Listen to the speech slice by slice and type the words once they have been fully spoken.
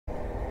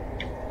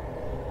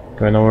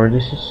Do I know where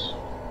this is?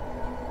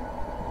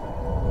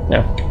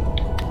 Yeah.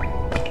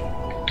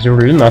 Is there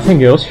really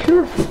nothing else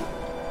here?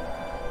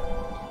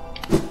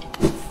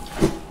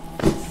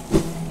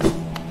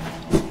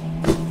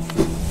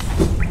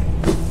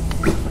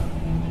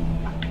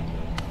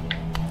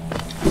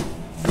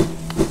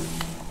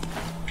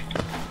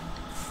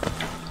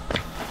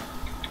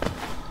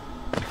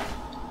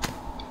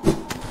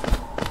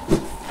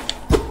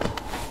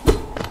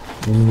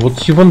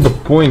 What's even the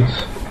point?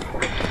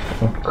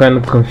 I'm kind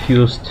of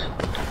confused.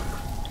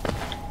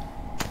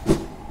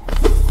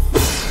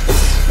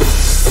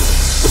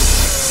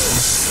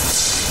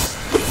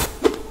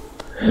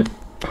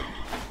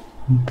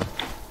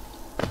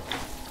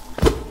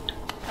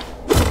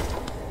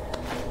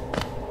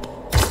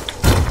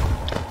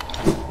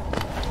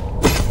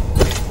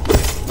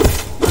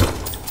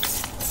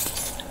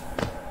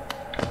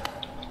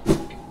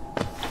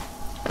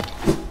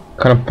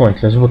 Kind of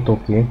pointless, but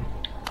okay.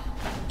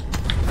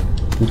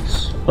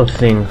 It's a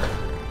thing.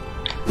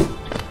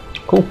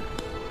 Cool.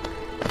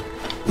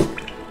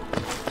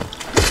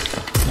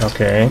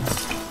 Okay.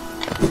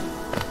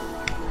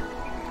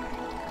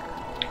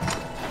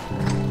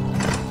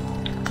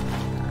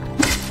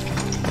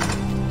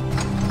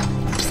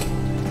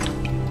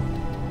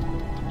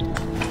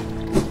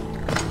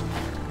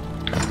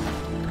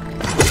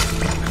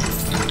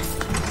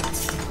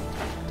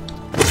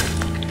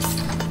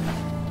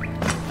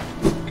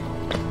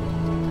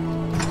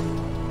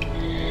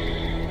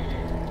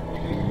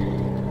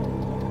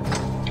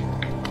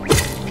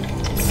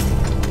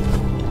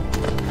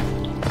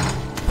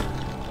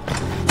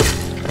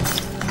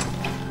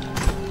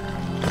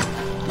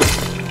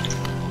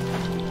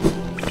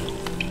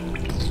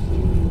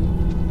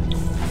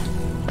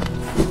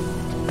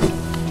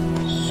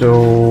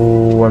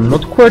 So I'm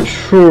not quite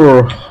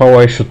sure how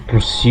I should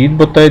proceed,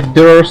 but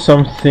there are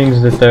some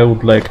things that I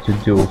would like to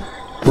do.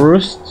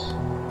 First,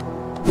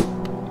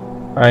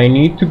 I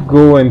need to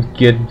go and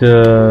get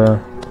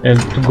and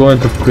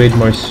upgrade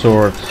my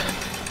sword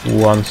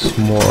once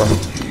more.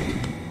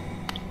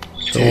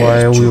 So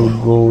I will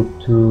go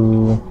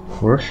to...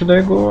 where should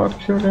I go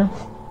actually?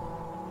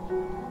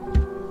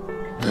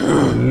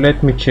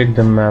 Let me check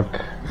the map.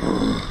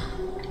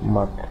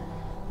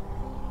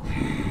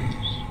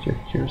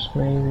 Structures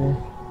maybe.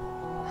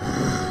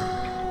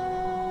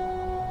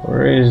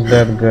 Where is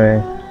that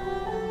guy?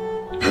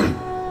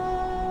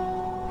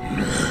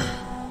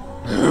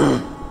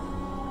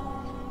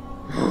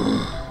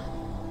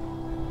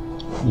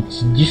 It's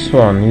this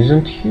one,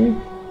 isn't he?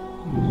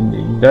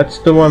 That's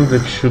the one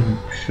that should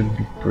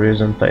be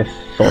present,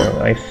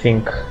 I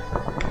think.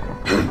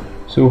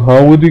 So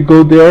how would we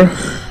go there?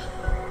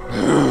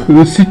 To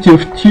the City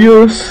of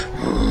Tears.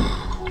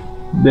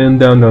 Then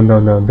down.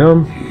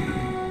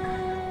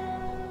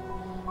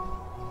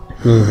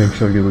 We'll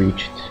eventually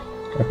reach it.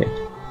 Okay.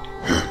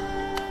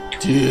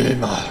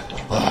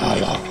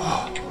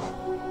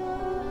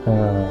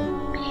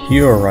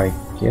 Here, I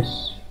guess.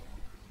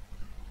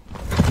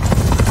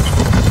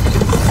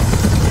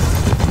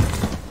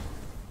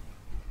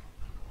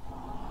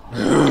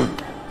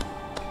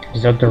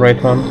 Is that the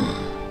right one?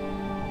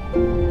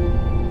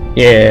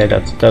 Yeah,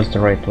 that's the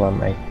right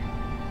one, I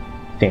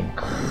think.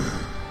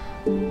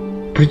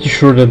 Pretty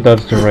sure that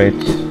that's the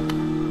right.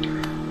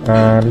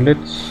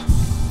 Let's...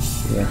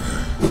 yeah.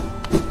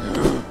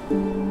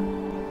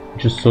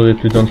 Just so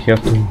that we don't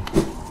have to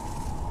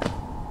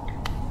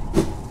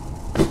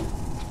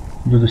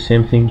do the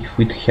same thing if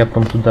we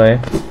happen to die.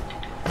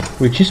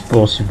 Which is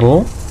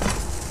possible.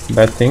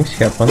 Bad things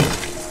happen.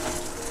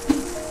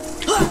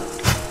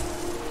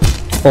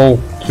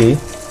 Okay.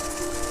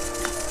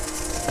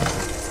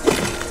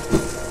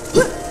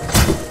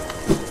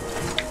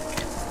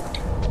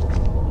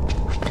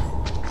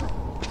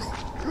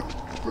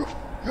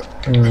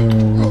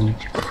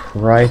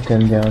 Right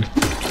and down.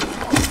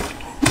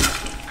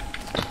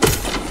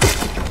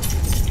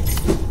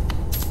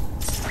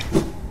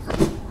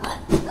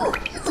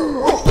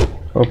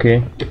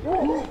 Okay.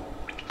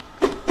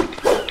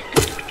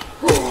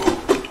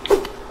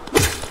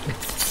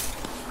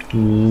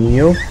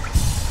 Yo.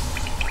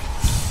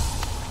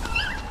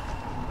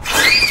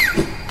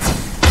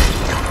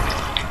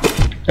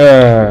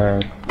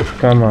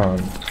 Come on.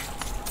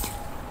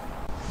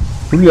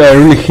 I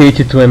really hate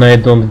it when I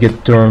don't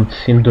get turned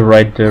in the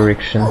right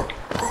direction.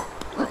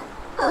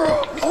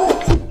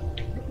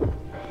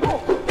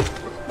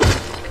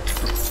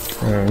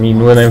 I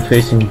mean, when I'm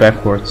facing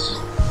backwards,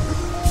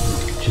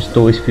 it just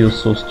always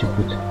feels so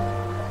stupid.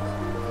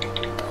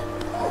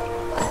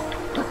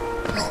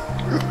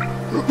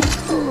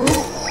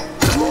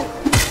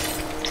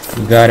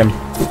 Got him.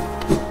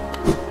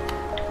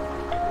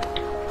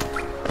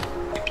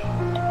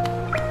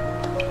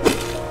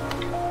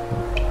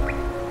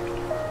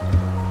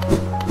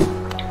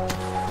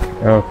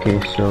 Okay,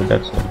 so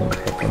that's not gonna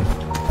happen.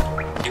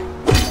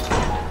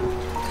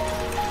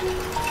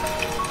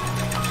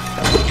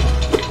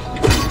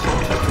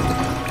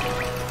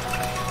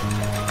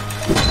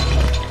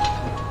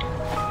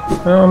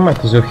 Might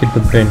as well hit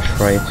the bench,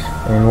 right?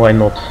 And why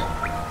not?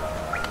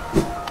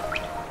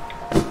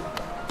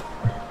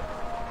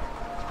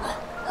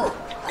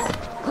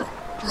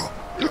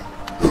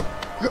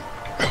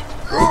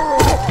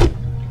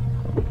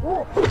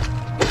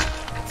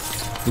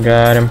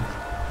 Got him.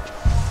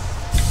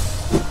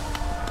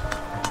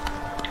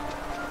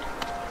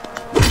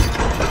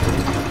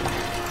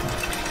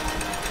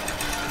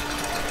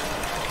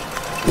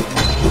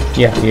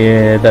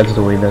 Yeah, that's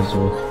the way, that's the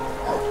way.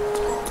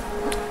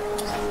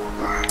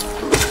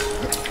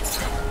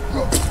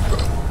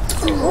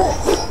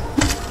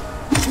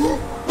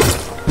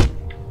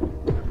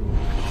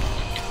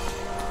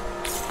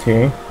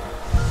 Okay.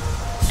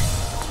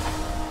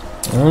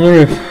 I wonder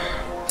if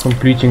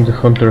completing the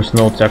hunter's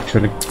notes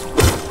actually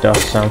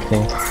does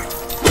something.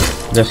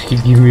 Does he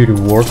give me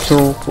rewards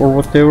or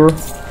whatever?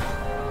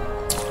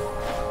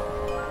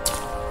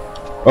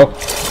 Oh!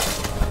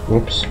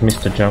 Oops,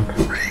 missed the jump.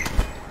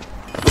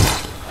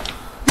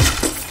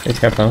 It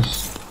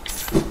happens.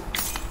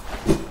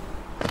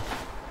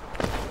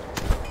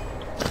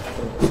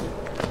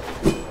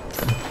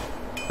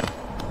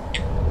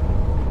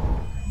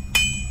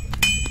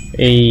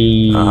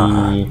 Hey.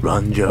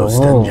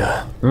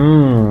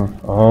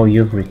 Oh,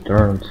 you've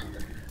returned.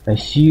 I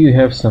see you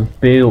have some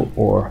pale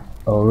ore,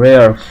 a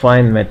rare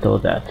fine metal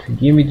that.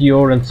 Give me the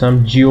ore and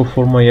some geo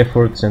for my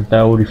efforts and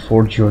I will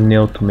reforge your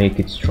nail to make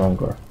it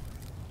stronger.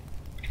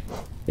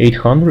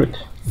 800?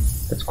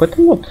 That's quite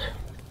a lot.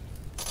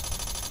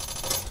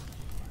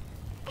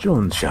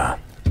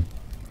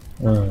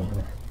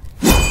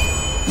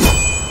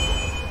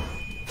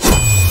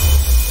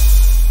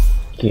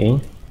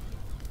 Okay.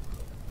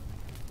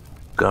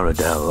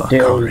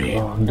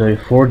 The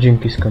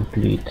forging is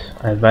complete.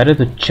 I've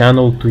added a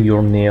channel to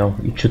your nail.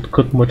 It should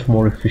cut much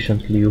more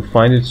efficiently. You'll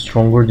find it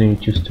stronger than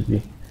it used to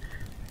be.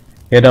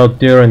 Head out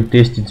there and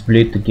test its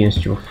blade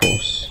against your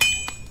foes.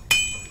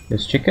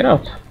 Let's check it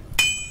out.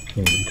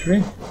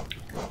 Inventory.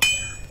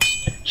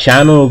 A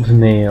channeled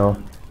nail.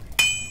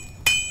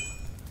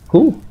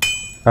 Cool.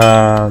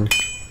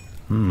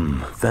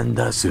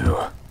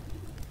 Vendazu.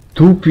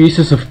 2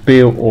 pieces of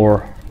pale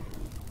ore.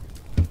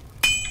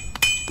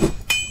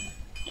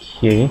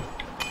 Okay.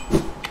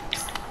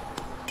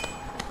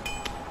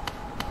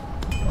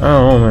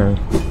 Oh man.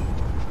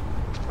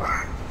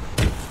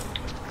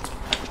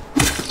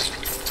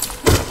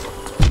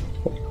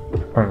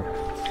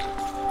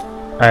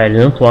 I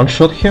didn't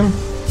one-shot him.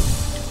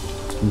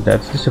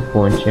 That's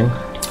disappointing.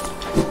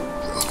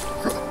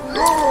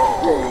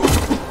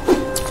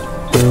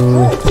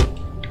 2,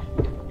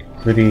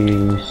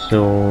 3.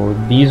 So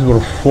these were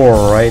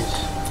 4, right?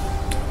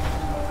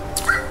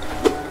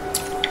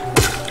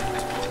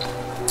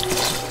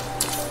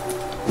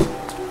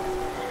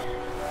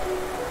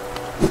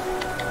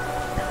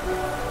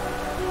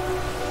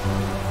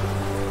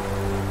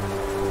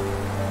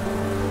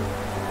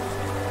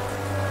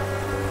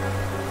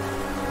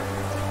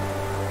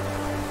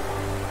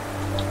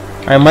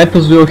 I might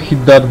as well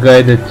hit that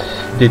guy that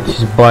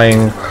is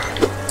buying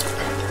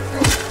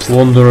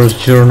Wanderer's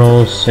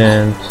Journals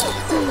and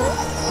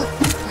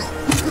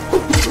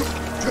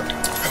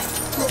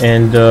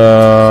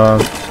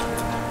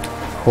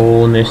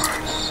Colonist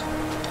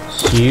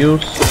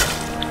Seals.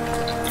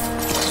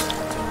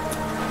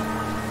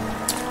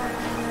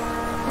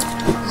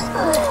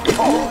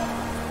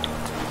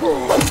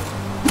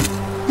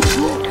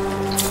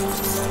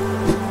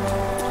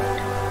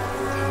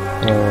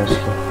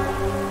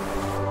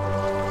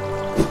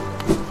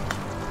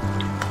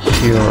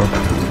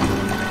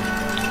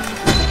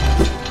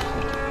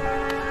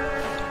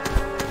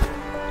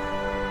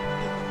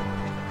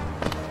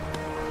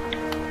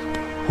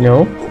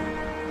 No?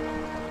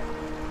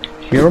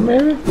 Here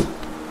maybe?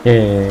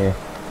 Yeah.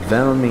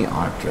 Velmi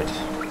Artred.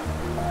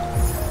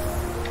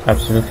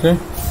 Absolutely.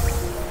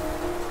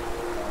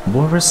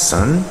 Boris'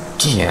 son?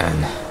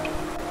 Gian.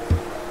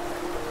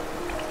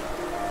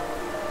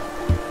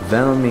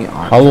 Velmi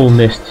Artred. Hollow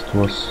Nest it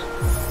was.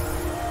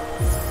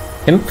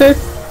 Can't I?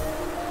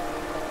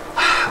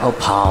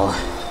 Opal.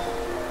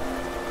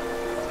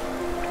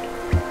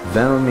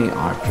 Velmi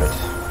Artred.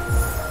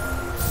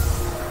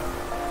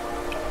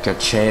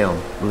 Kachael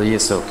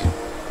Liasok.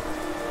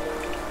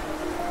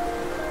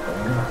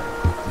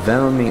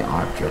 Velmi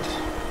Artred.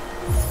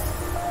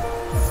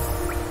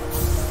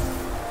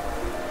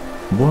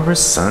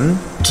 Boris' son?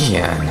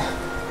 Gian.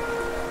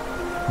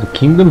 The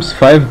kingdom's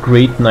 5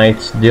 great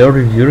knights. They are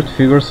revered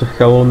figures of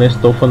Hollow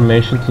Nest, often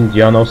mentioned in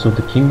the annals of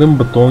the kingdom,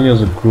 but only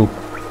as a group.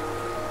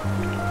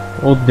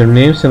 Both their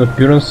names and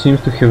appearance seem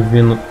to have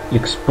been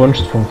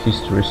expunged from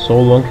history. So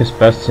long has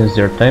passed since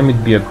their time,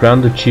 it'd be a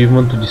grand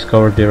achievement to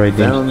discover their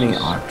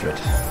identities.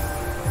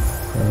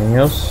 Anything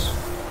else?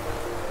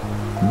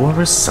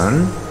 Boris'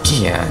 son?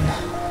 Gian.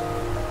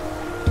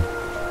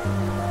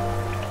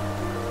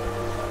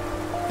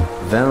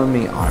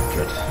 Velmi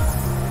Artred.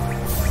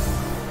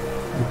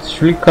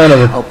 It's really kind of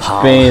a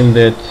pain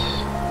that...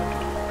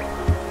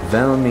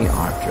 Velmi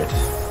Artred.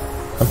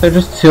 Can't I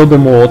just sell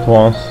them all at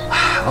once?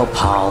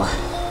 Opal.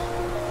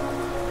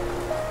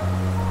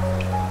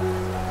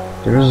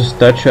 There is a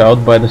statue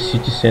out by the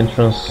city's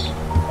entrance.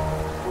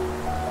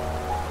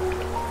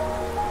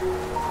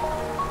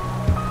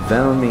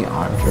 Velmi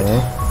Artred.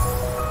 Okay.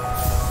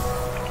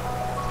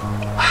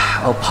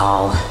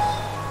 Opal.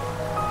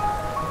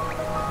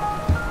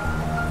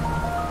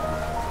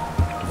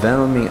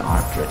 Velmi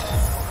Ardred.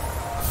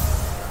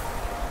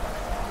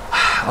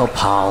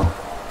 Opal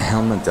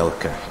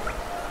Helmadilker.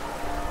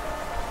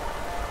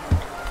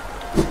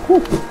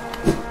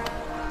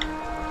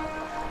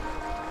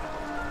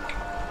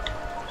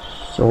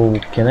 So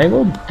can I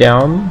go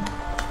down?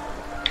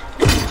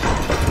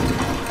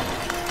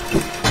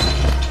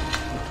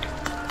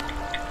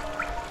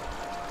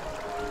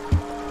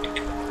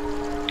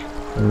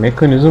 A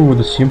mechanism with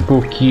a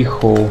simple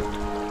keyhole.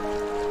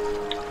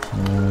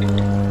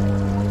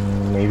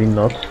 Maybe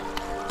not.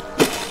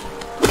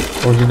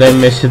 Or did I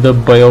mess it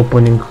up by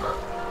opening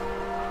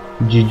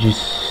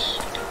Gigi's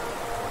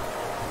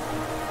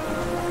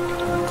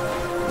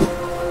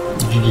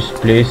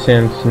place,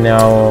 and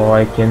now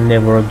I can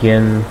never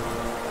again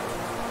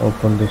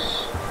open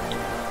this?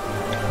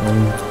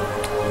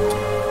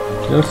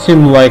 Doesn't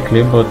seem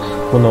likely, but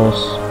who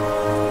knows?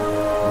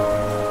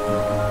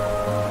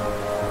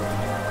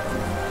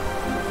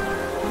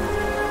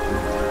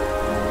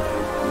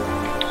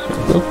 So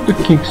go to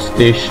the kick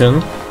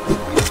station.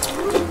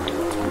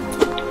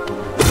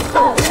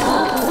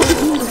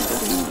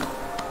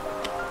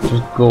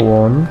 Just go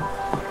on.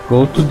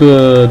 Go to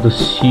the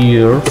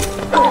seer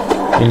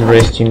in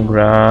resting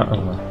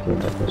ground. Okay,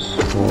 that was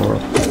for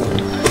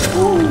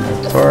my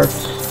part.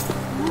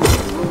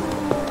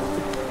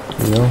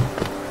 Yeah.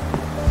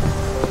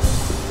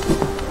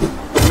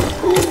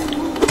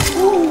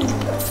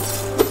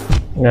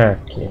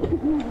 Okay.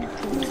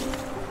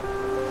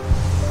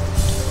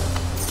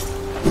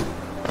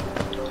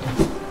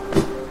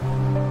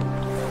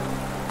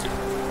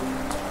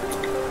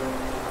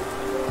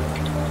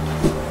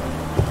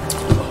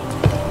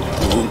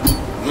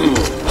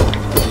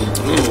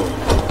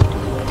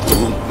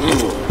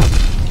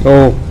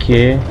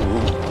 Okay.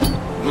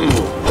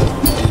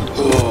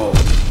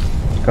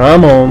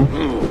 Come on.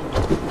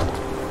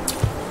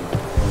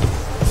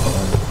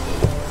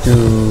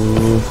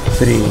 2,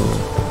 3.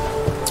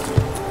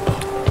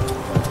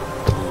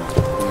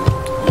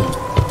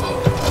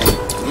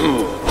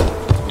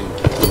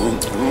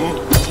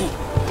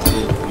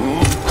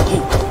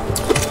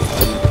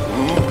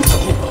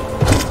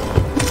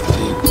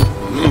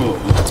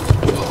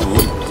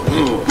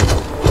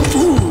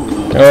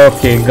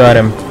 Okay, got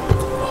him.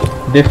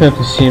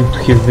 Definitely seemed to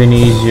have been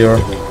easier.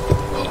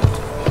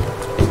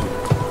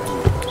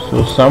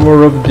 So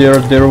somewhere up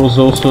there was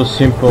also a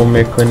simple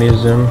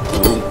mechanism.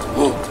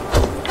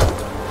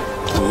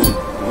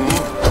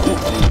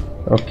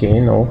 Okay,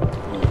 no.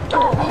 I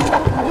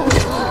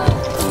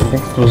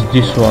think it was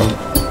this one.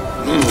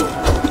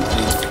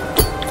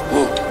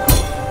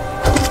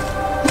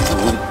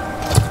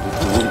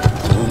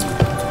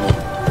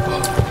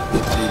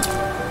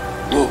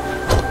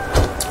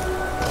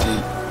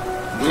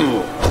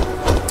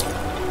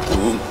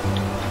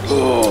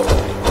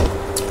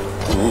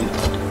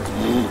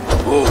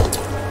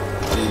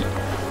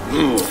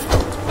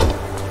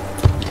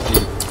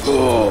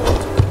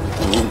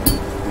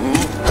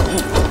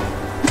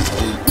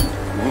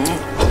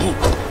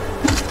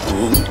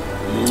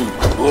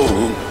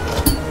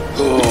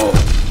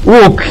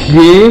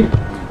 Okay.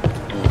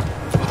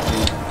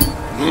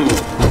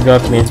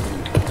 Got me.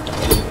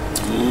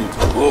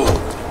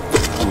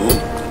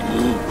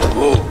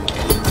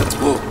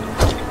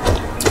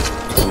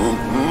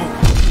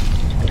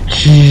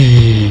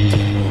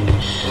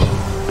 Jeez.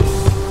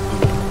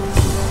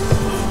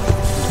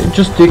 It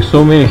just takes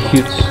so many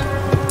hits.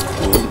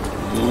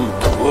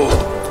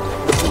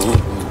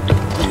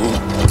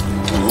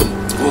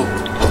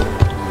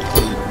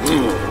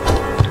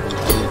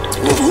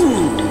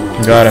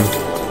 Got him.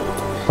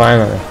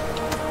 Finally.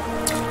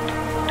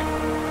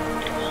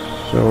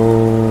 So,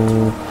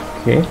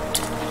 okay.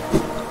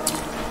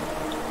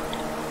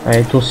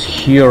 It was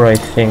here, I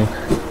think.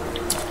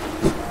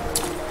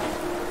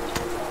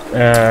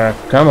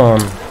 Come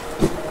on.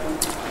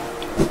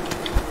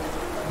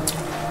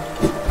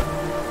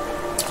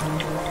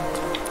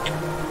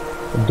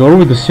 A door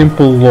with a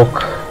simple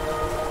lock.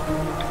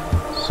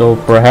 So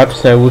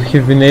perhaps I would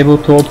have been able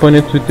to open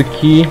it with the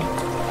key.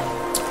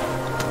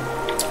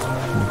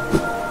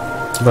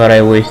 But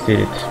I wasted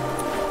it.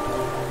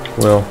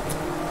 Well.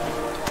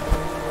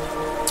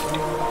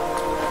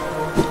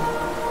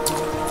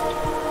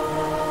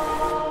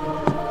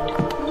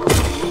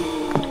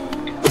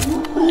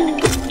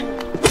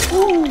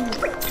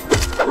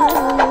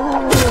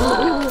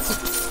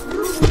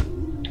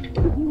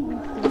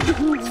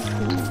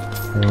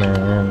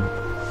 Man.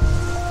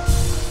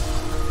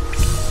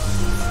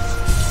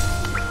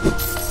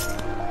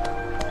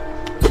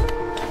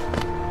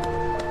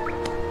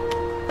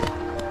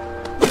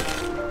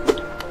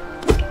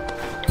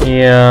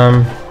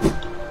 Yeah,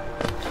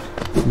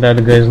 that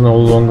guy is no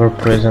longer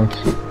present.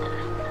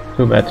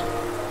 Too bad.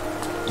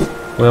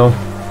 Well,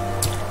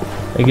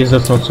 I guess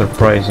that's not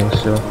surprising,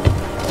 so.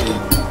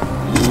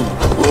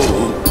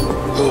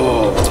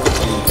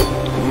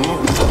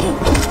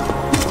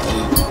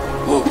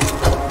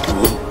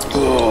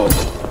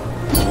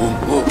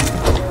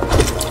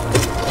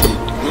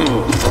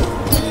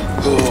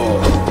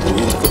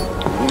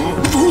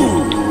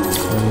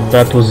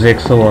 That was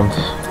excellent.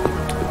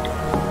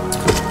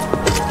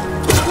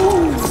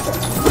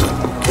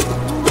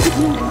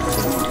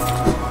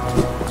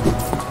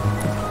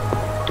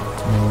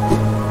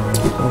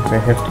 I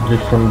have to do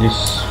it from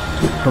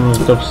the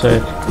top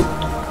side.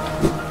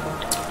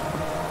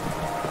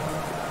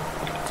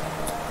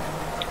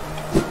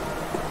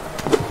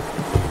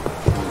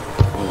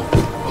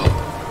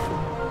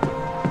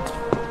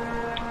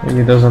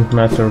 It doesn't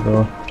matter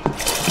though.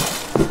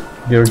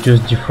 They're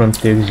just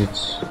different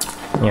exits.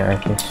 Yeah, I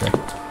think so.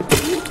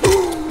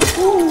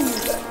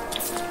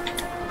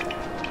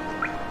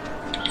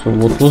 So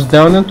what was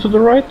down and to the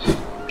right?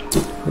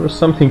 There was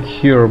something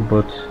here,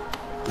 but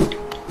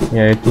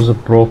yeah, it was a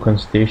broken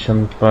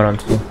station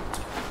apparently.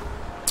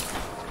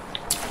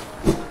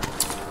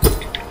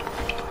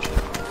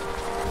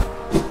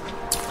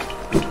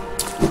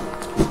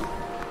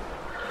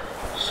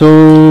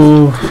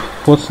 So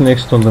what's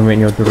next on the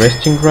menu? The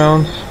resting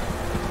grounds?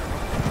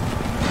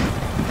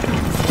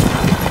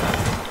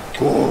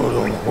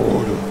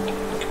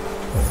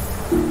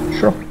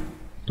 Sure.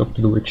 Talk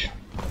to the witch.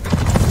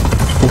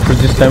 Hopefully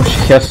this time she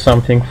has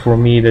something for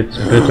me that's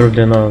better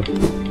than a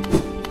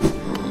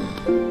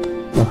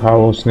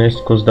Hollow's Nest,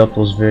 because that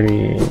was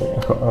very...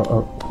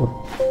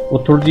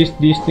 what are these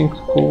things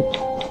called?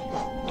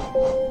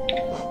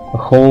 A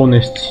Hollow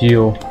Nest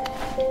seal.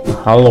 A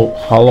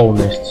Hollow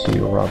Nest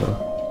seal, rather.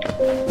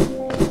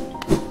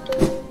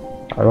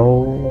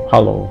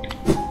 Hollow.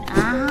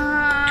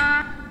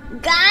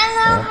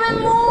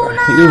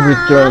 You've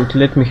returned.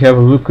 Let me have a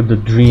look at the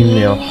dream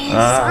nail.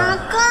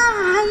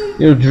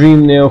 Your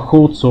dream nail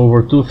holds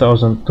over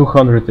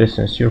 2,200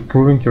 essence. You're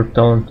proving your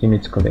talent in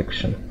its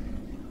collection.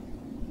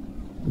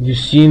 You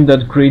seen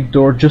that great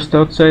door just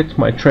outside?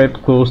 My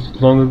tribe closed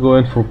it long ago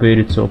and forbade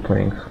its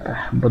opening.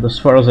 But as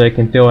far as I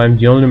can tell, I'm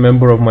the only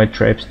member of my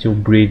tribe still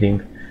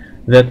breathing.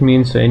 That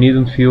means I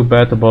needn't feel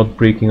bad about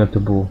breaking a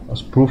taboo.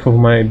 As proof of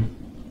my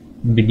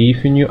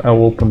belief in you,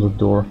 I'll open the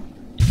door.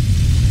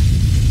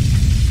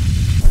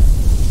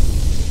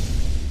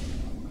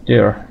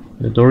 There.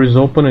 The door is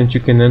open and you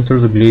can enter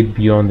the glade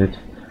beyond it.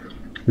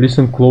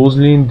 Listen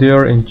closely in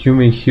there and you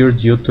may hear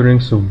the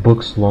utterings of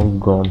bugs long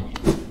gone.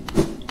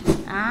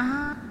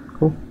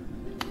 Cool.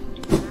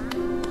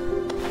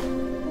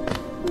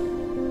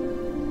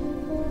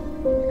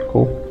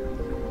 Cool.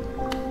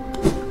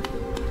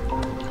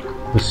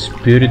 The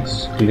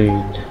Spirit's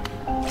Glade.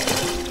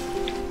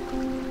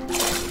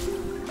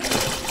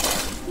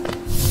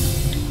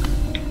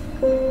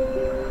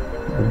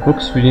 The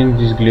books within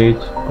this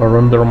glade are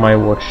under my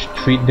watch.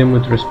 Treat them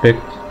with respect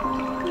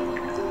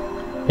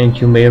and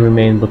you may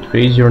remain, but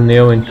raise your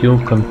nail and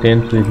you'll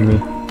contend with me.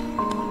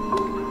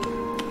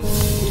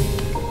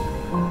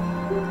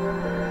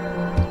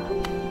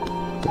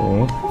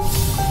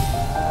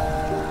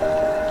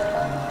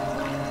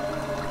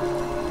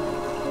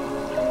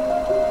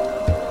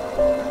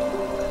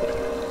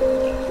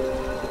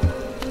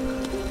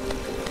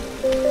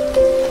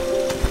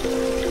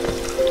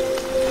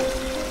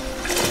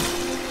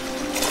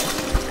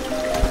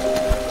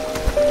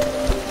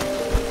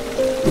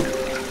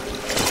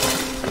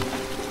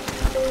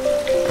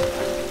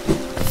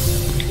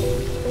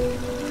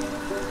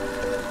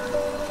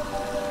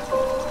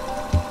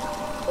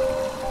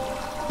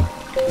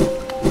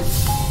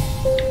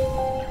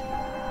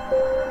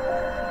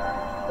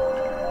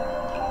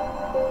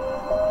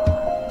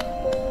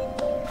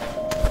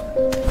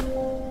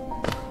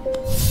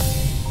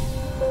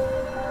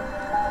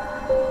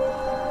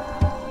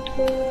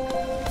 Okay.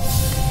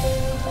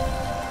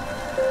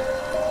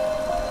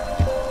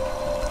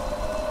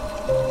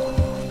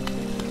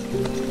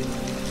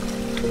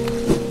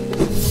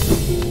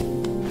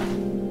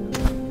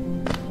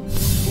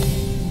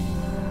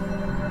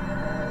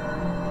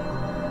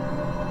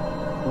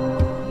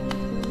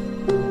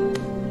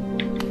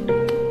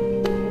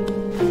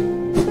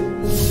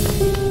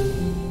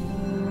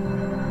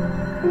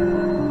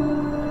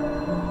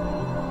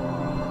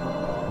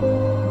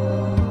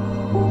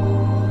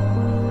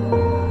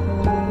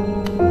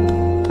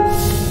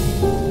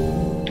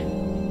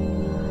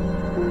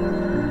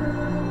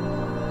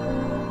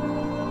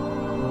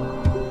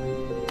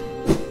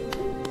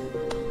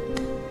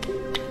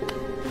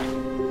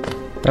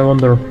 I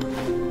wonder.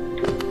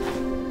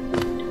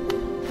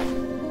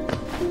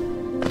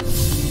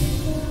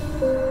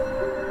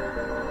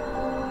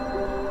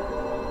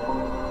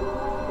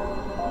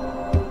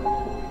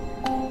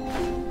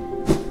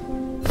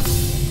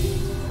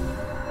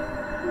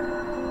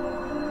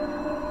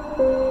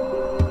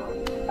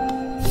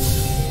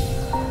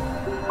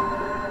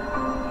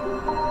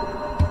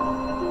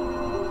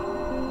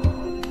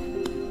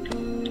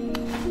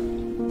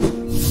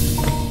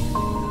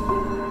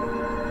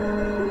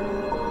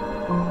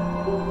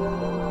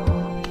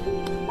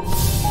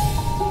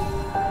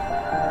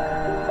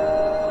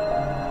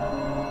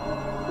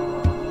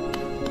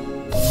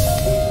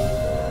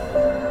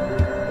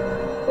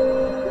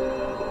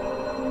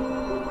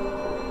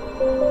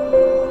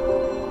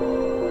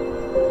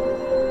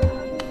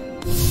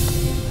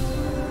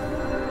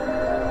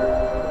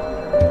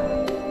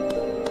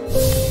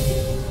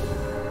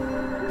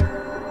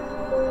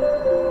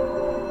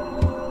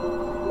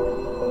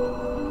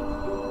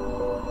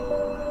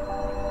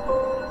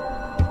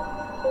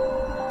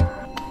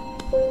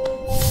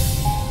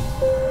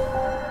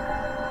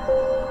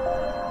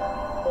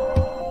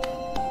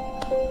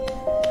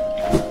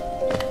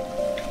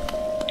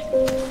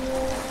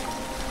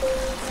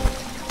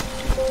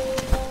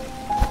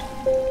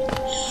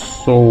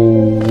 So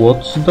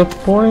what's the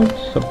point?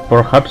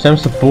 Perhaps I'm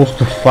supposed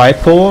to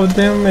fight all of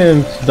them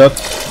and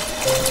that's...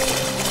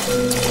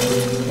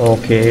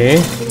 Okay.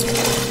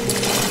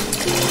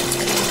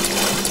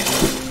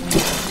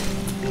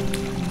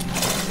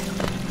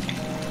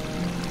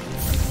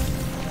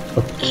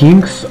 A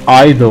king's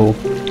idol.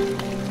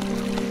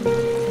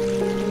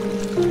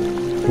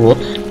 What?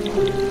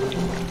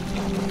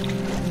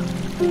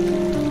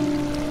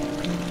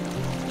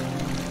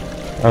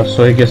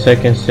 So I guess I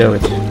can sell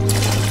it.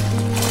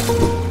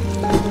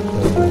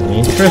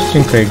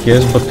 Interesting, I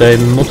guess, but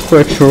I'm not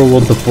quite sure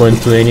what the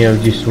point to any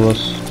of this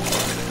was.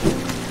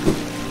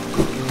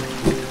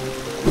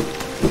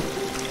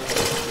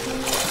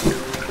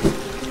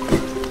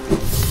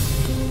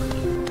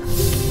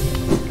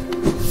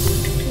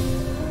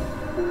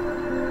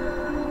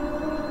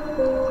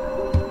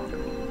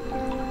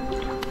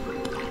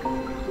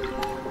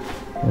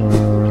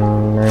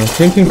 I'm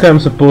thinking I'm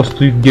supposed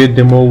to get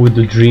them all with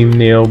the dream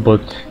nail,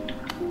 but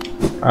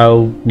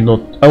I'll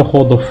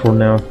hold off for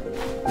now.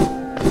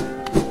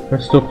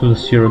 Let's talk to the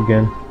seer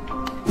again.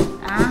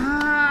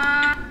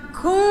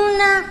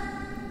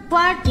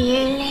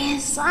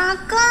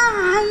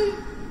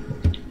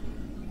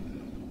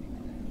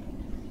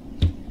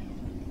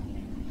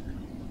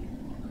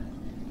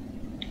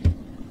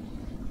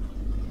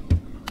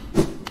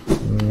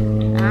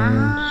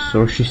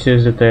 So she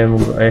says that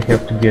I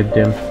have to get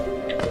them.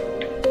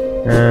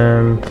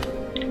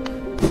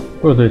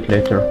 We'll do it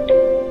later.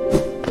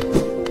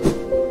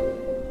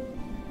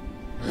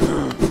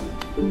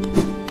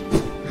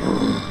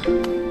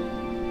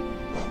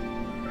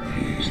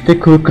 Let's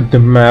take a look at the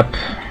map.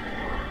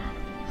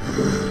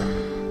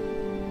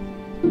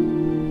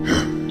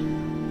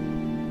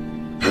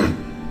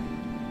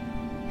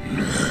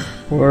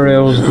 Where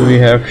else do we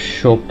have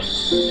shops?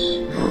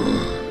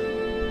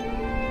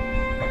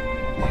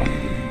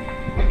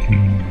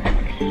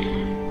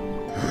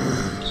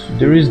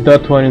 There is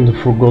that one in the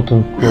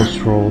Forgotten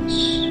Crossroads.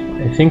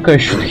 I think I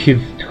should hit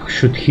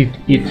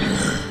it,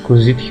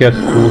 because it had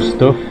cool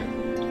stuff.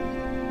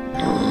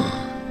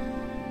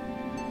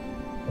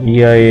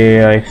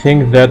 Yeah, I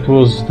think that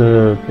was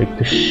the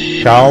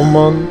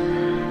shaman.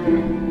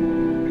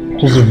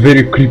 It was a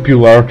very creepy,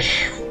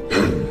 large,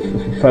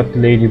 fat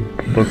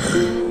ladybug.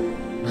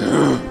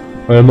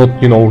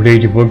 Not, you know,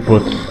 ladybug,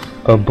 but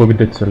a bug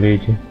that's a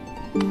lady.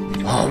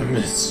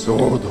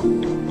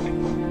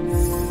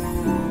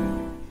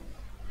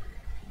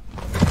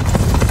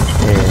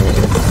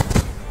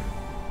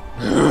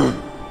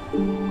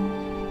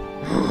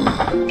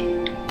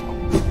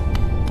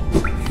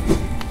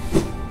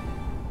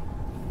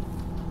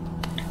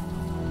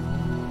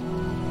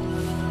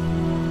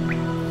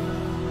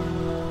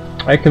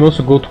 I can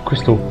also go to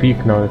Crystal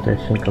Peak now that I'm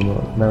thinking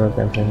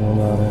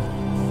about it.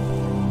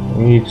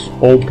 It's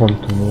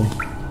open to me.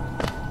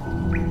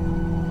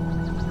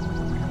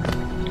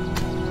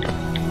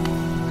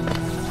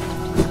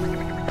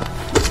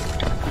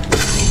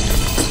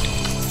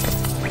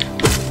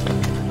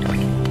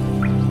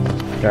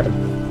 Got it.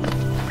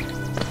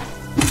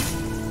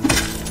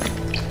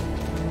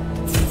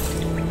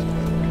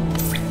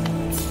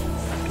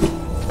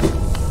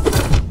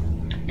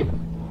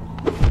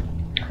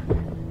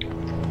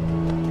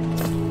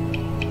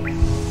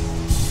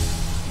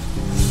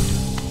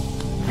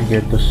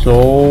 Get the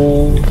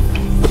soul.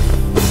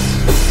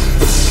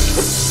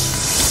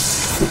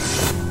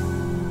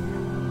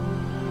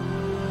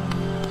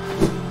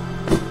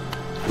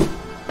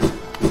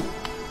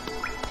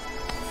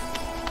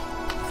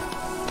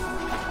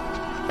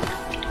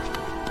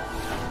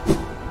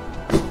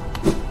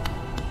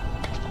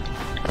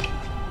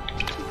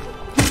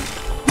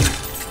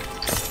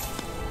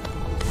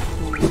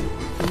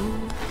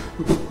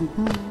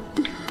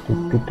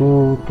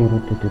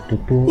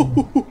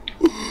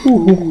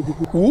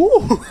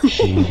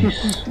 Jeez.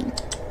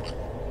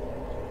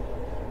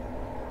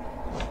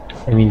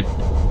 I mean,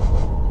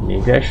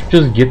 maybe I should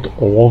just get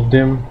all of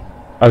them.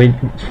 I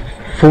mean,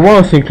 for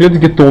one thing, let's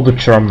get all the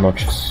charm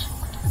notches.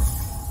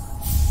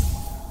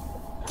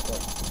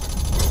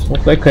 It's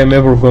not like I'm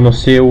ever gonna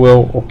say,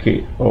 well,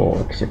 okay, oh,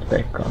 except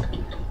I can't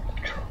get all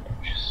the charm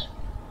notches.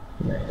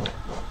 Man.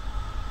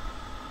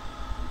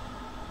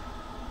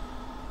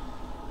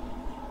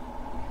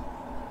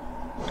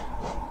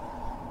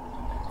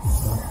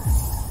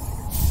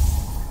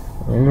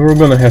 And we're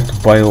gonna have to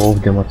buy all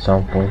of them at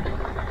some point.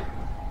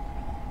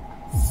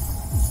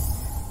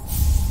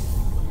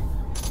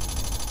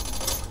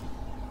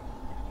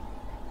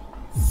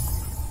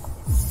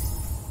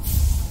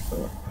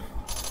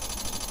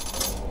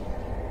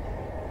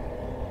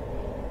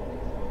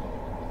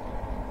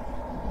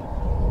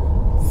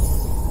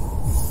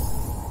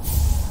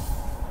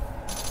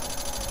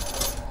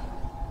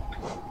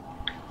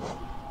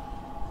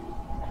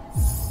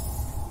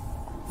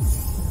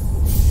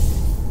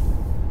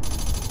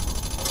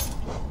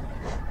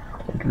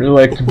 I'd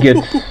really like to get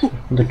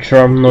the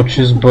charm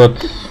notches,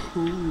 but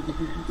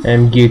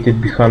I'm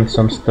gated behind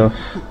some stuff.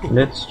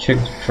 Let's check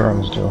the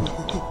charms though.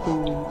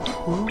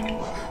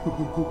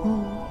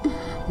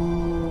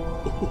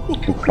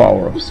 the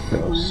power of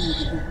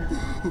spells.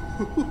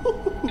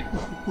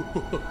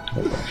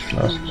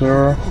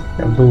 Nailmaster.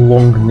 And the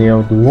long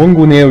nail. The long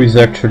nail is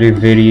actually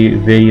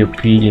very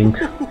appealing.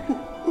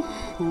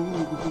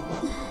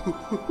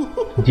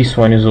 This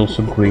one is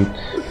also great.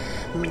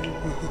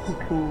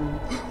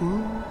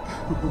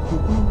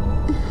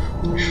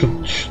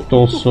 Should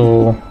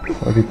also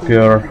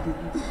repair.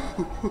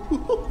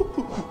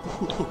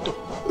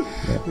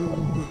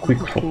 Quick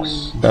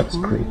focus. That's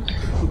great.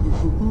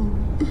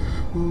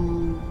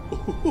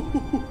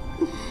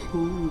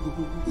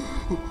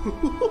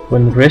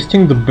 When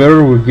resting, the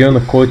bearer will gain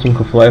a coating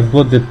of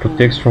lifeblood that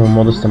protects from a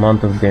modest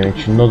amount of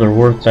damage. In other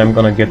words, I'm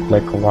gonna get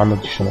like one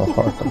additional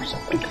heart or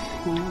something.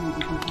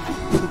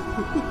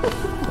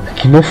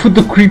 Like, enough with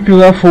the creepy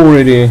laugh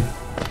already.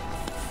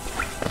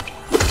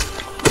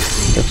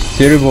 That's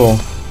terrible.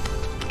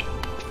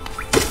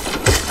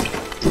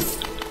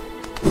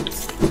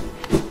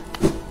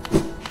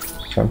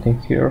 Something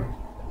here?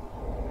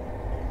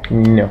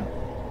 No.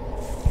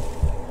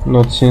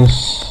 Not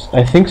since...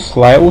 I think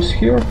Sly was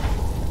here?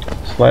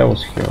 Sly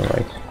was here,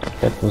 right?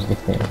 That was the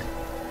thing.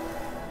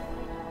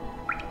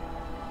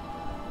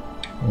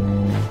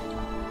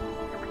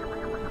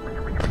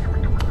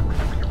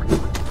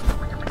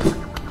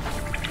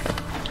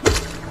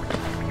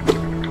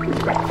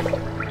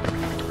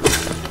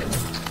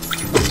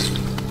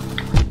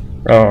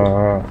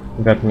 Oh,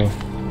 got me.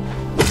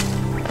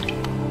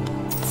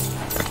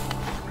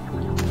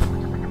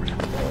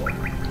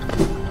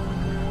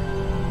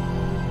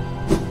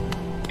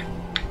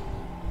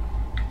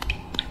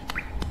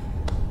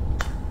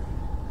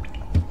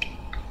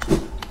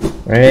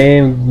 I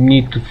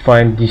need to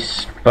find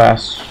this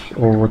pass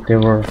or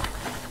whatever.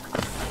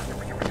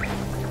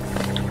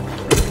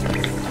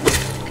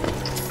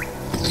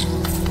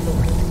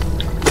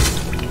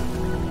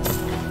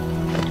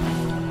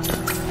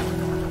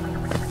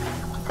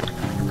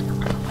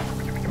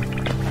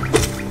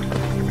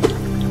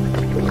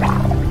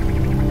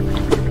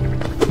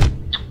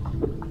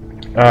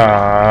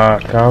 Ah,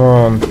 come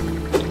on.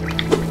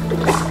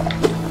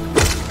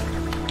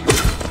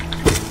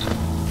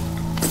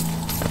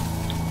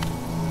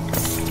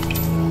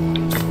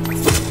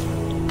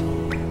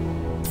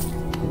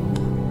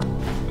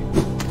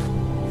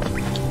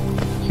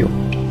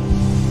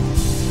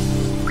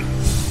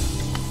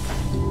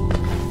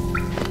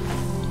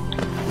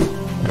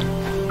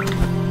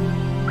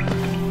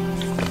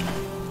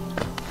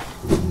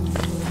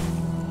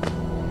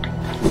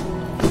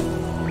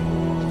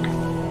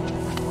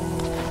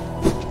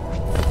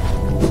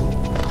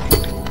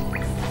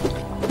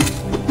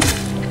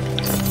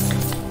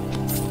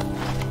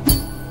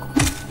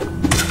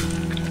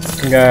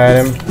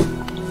 Got him.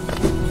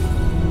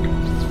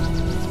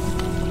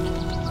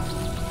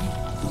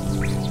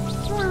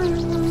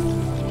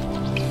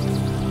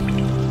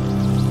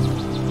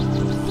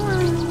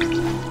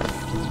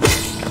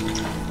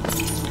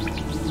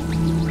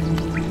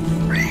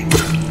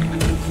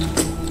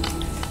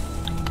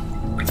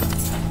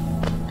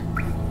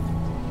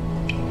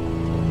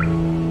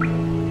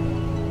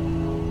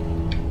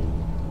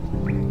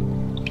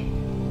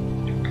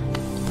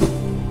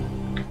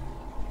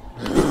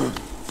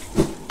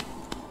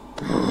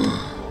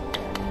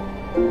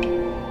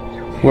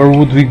 Where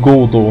would we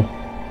go though?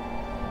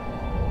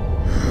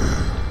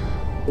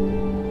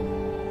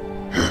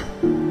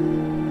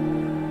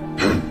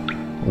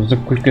 What's the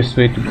quickest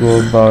way to go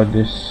about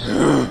this?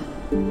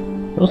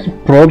 Also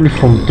probably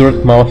from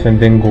Dirtmouth and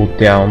then go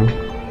down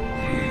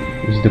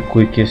is the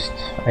quickest,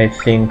 I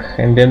think.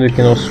 And then we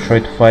can also try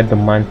to fight the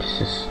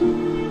mantises.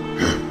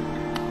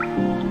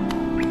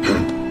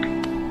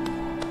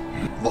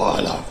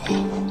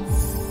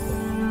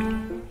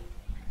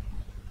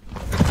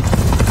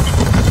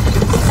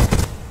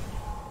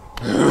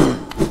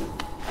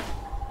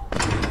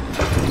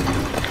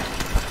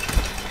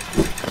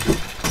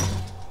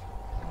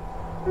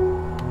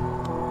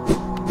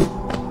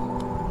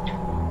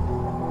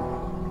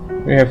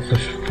 We have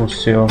fish for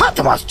sale.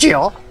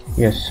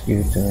 Yes, give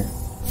it to me.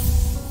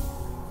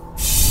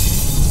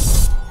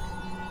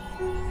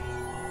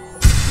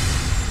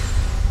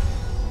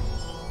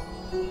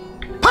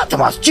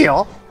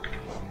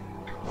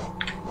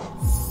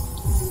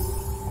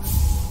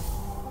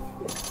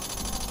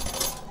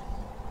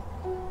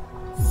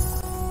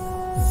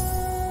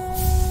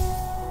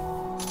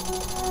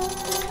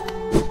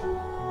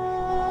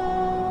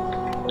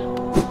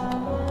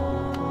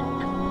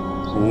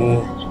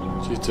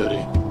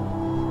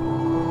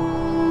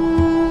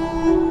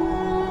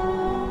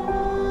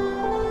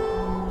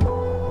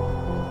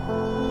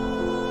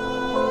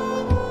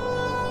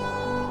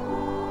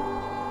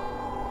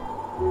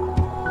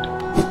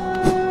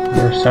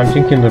 There's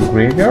something in the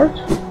graveyard?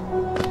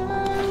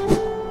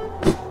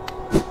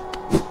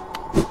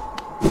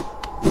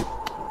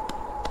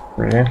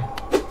 Really?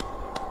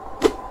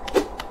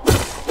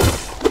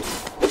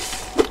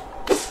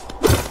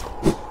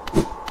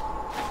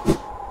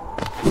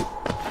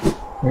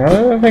 Now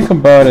that I think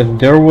about it,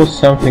 there was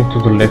something to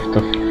the left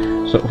of...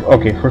 So,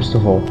 okay, first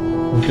of all,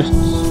 just...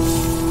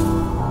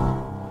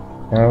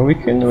 We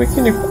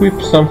can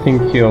equip something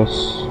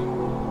else.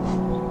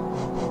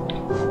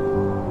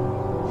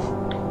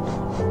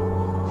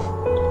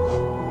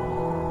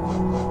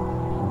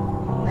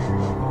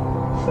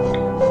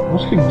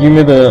 Mostly give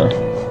me the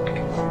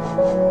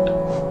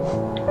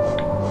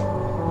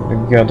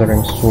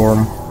gathering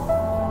swarm.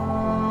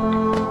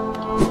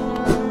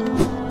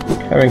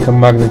 Having a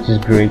magnet is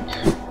great.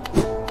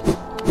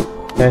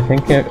 I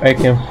think I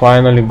can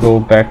finally go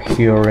back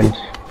here and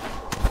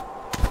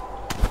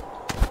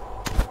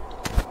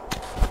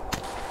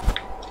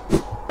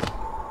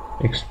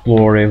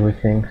explore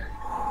everything.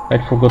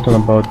 I'd forgotten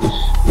about this.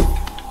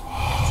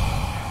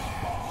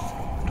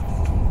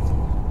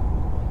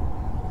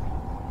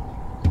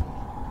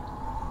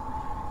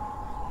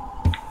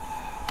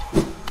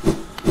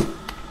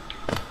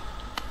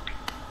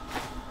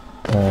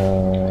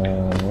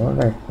 Where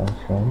did I come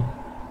from?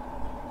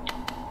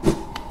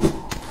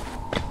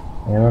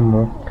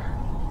 Ammo.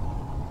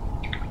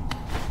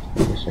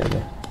 This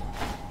area.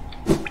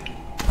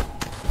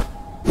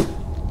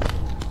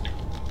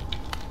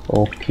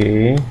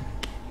 Okay.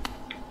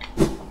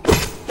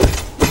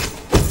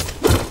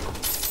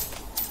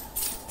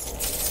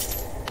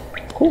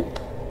 Cool.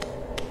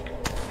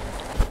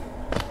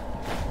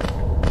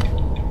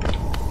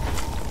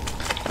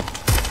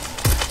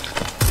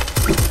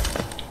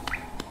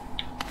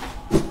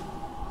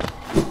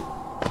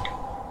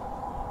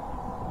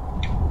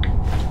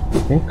 I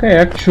think I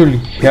actually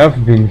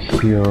have been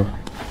here.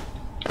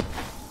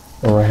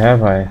 Or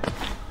have I?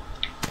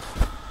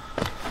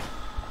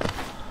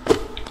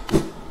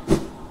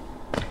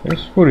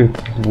 That's what it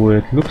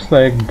looks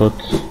like, but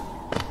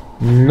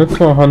not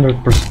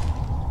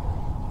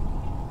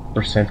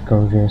 100%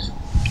 convinced.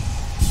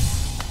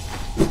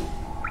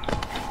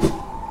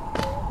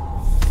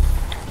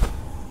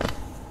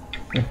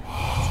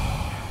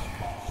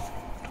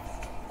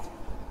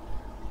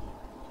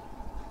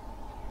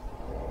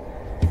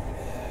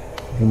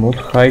 Do not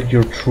hide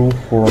your true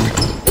form.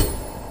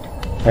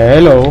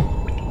 Hello!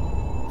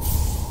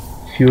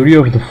 Fury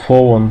of the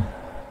Fallen.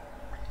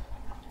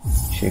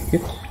 Check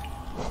it.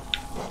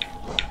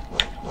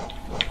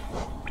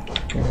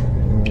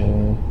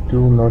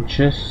 2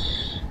 notches.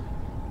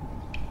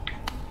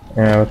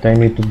 But I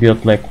need to be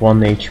at like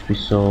 1 HP,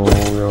 so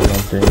we're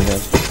not doing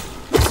that.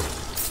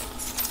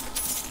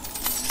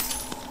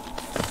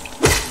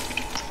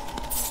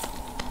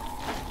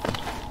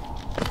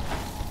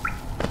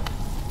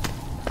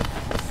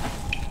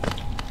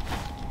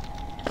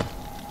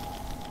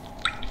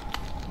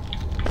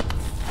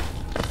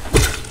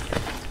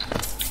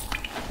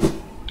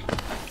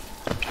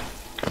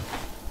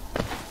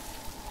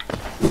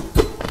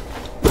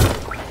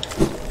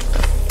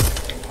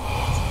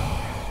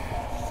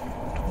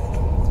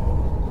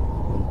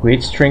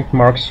 Great strength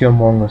marks you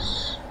among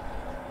us.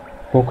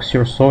 Focus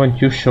your soul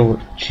and you shall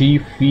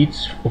achieve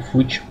feats of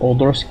which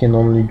others can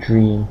only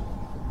dream.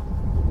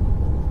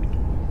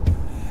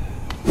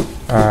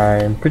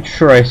 I'm pretty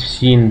sure I've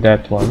seen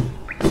that one.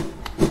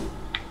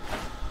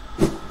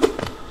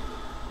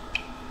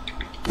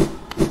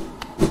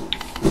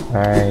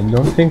 I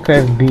don't think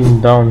I've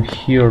been down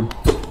here.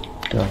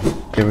 No,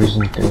 there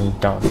isn't any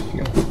down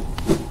here.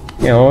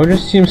 Yeah, all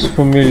this seems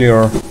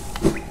familiar.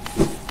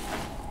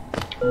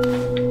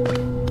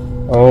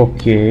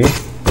 Okay.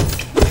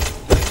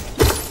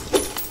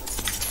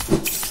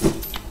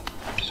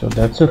 So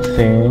that's a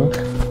thing.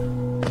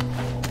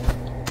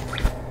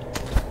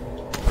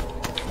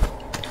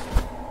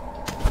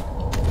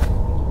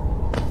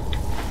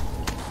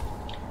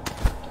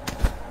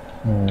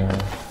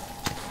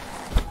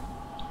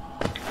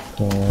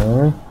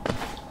 Okay.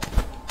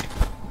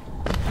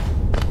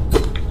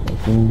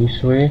 Something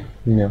this way?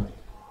 No.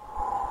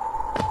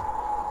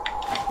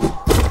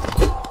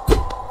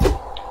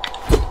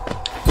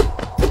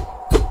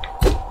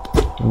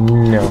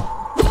 No.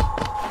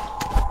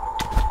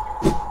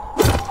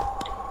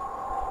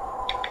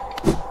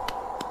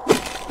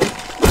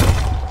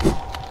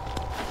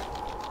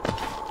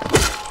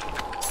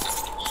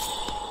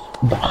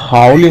 The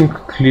Howling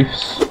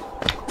Cliffs.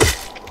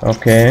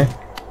 Okay.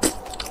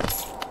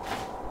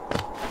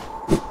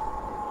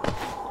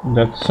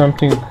 That's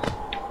something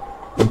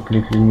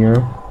completely new.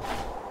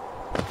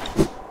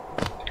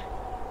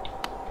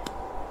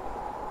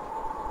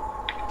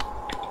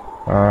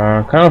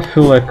 I kind of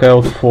feel like I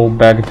would fall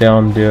back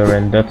down there,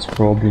 and that's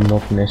probably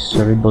not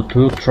necessary, but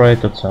we'll try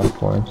it at some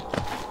point.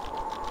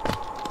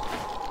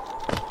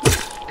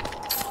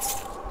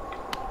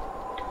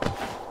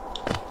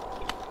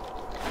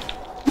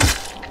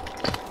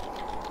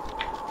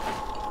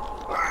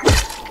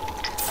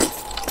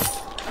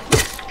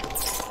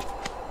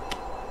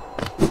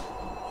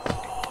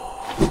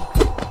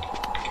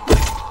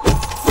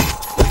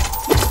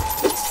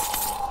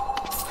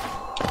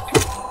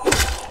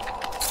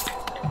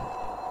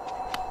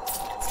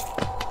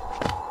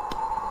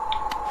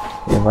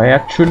 Have I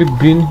actually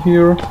been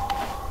here?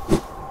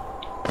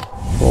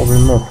 Probably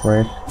not,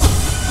 right?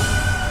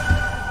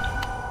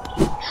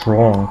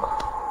 Strong.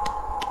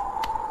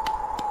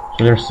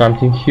 So there's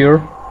something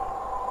here.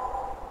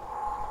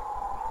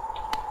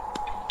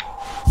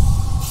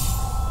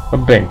 A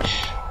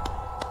bench.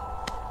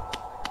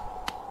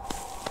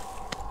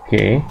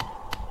 Okay.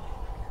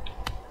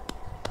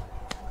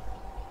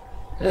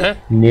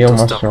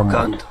 Nailmaster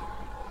mod.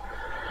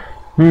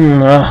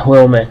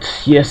 Well met.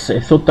 Yes, I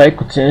thought I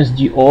could sense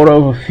the aura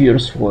of a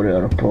fierce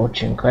warrior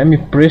approaching. I'm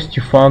impressed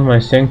you found my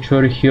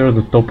sanctuary here at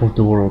the top of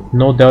the world.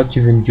 No doubt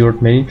you've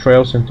endured many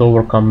trials and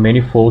overcome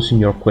many foes in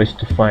your quest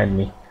to find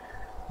me.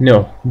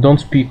 No, don't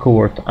speak a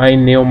word. I,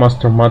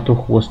 Nailmaster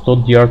Matu, who was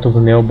taught the art of the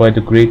nail by the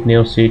great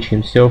nail sage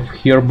himself,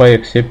 hereby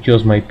accept you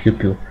as my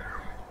pupil.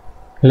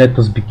 Let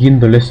us begin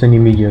the lesson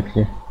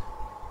immediately.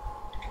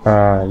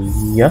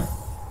 Yeah?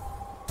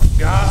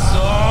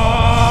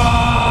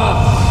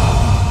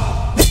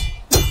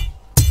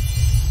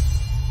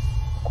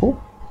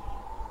 Cool.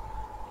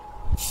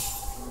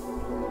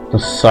 The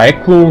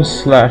Cyclone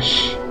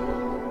Slash.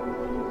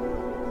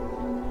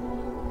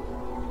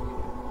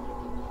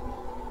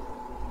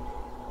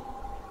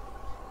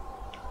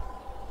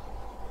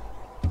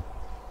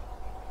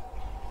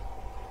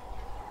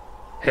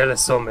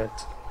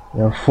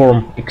 Your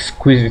form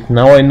exquisite.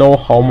 Now I know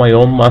how my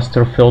own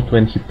master felt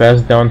when he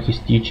passed down his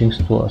teachings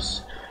to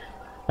us.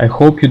 I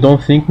hope you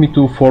don't think me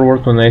too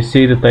forward when I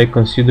say that I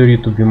consider you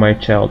to be my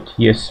child.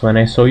 Yes, when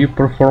I saw you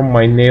perform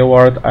my nail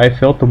art, I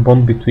felt a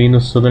bond between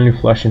us suddenly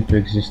flash into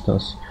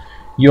existence.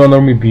 You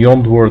honor me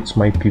beyond words,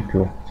 my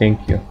pupil.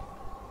 Thank you.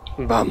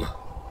 Bam.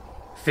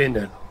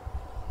 Finnel.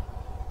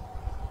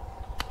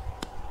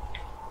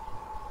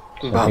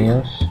 Something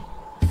else?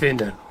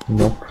 Finnel.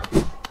 Nope.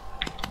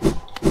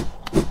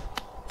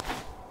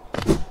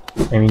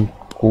 I mean,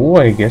 cool,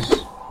 I guess.